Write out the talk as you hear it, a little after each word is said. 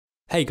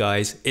Hey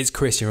guys, it's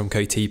Christian from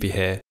Codetipi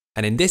here,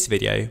 and in this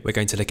video we're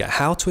going to look at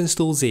how to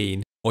install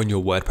Zeen on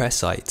your WordPress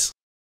site.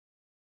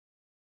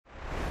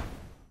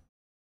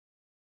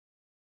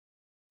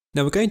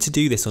 Now we're going to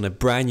do this on a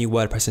brand new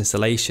WordPress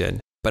installation,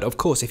 but of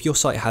course if your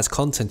site has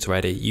content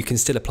already, you can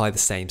still apply the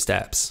same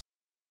steps.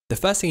 The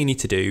first thing you need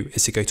to do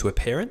is to go to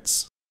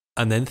Appearance,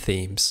 and then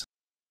Themes.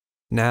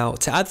 Now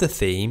to add the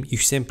theme, you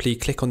simply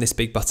click on this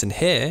big button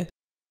here,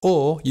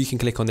 or you can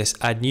click on this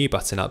Add New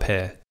button up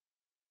here.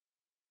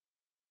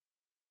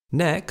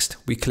 Next,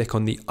 we click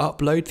on the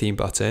Upload Theme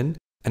button,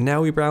 and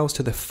now we browse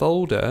to the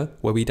folder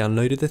where we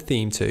downloaded the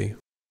theme to.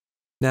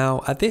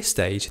 Now, at this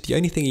stage, the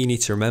only thing you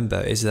need to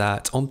remember is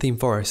that on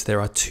ThemeForest there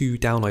are two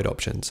download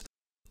options.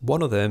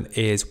 One of them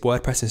is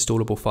WordPress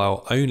installable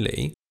file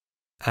only,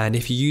 and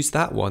if you use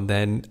that one,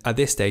 then at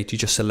this stage you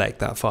just select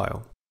that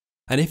file.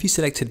 And if you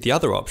selected the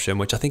other option,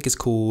 which I think is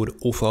called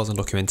All Files and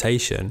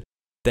Documentation,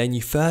 then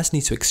you first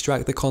need to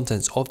extract the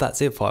contents of that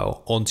zip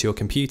file onto your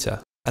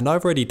computer. And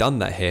I've already done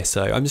that here,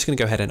 so I'm just going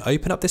to go ahead and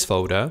open up this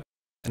folder,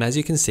 and as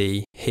you can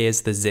see,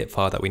 here's the zip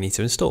file that we need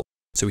to install.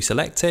 So we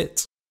select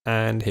it,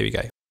 and here we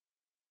go.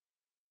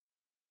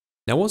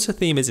 Now once the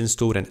theme is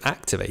installed and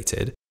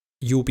activated,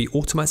 you'll be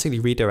automatically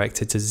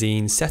redirected to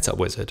Zeen's setup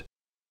wizard.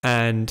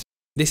 And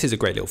this is a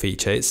great little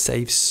feature, it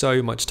saves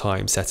so much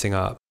time setting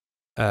up.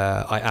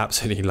 I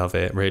absolutely love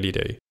it, really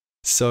do.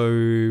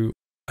 So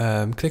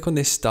click on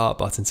this start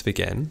button to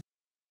begin.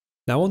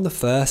 Now on the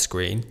first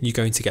screen, you're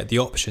going to get the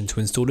option to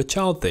install a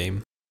child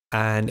theme,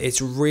 and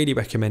it's really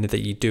recommended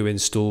that you do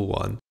install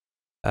one.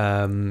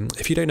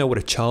 If you don't know what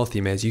a child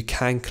theme is, you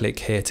can click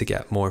here to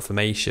get more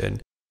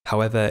information.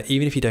 However,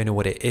 even if you don't know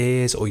what it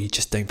is, or you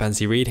just don't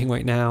fancy reading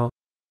right now,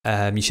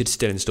 you should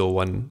still install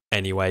one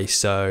anyway,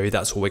 so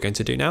that's what we're going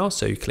to do now,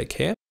 so click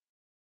here.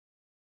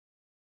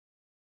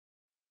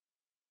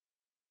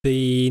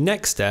 The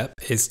next step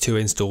is to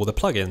install the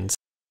plugins.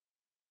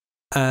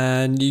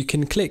 And you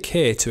can click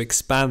here to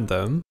expand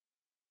them.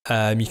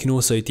 You can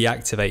also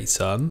deactivate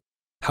some.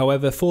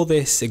 However, for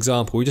this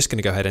example, we're just going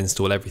to go ahead and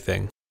install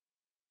everything.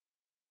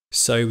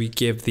 So we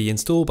give the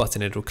install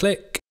button a little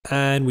click,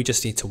 and we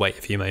just need to wait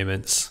a few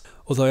moments.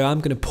 Although I'm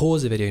going to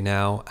pause the video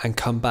now and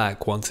come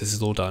back once this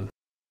is all done.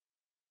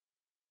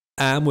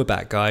 And we're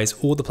back, guys.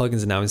 All the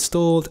plugins are now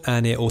installed,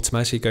 and it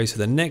automatically goes to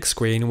the next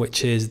screen,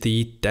 which is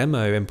the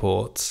demo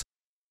imports.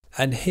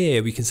 And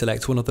here we can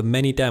select one of the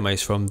many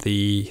demos from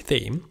the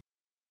theme.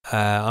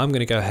 I'm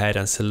going to go ahead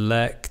and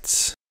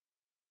select,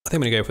 I think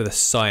I'm going to go for the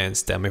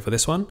science demo for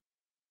this one.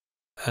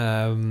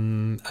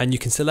 And you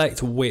can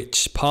select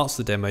which parts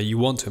of the demo you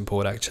want to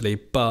import actually,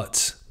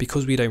 but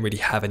because we don't really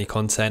have any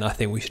content, I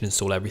think we should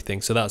install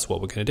everything. So that's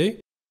what we're going to do.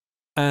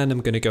 And I'm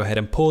going to go ahead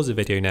and pause the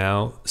video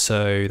now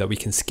so that we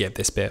can skip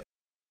this bit.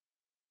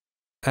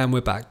 And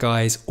we're back,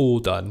 guys, all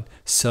done.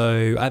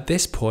 So at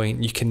this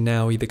point, you can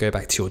now either go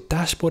back to your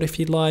dashboard if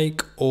you'd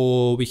like,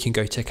 or we can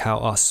go check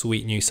out our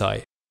sweet new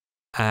site.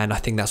 And I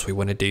think that's what we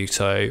want to do,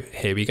 so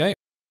here we go.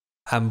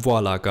 And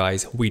voila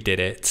guys, we did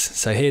it.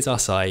 So here's our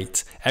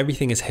site,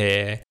 everything is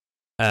here.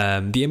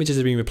 The images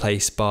are being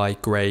replaced by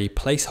grey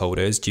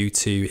placeholders due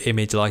to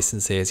image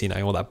licenses, you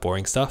know, all that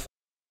boring stuff.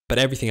 But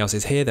everything else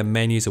is here, the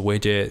menus, the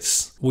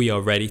widgets, we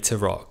are ready to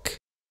rock.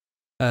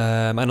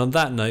 And on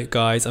that note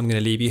guys, I'm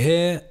going to leave you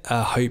here.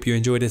 I hope you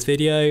enjoyed this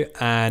video,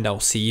 and I'll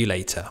see you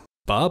later.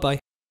 Bye bye.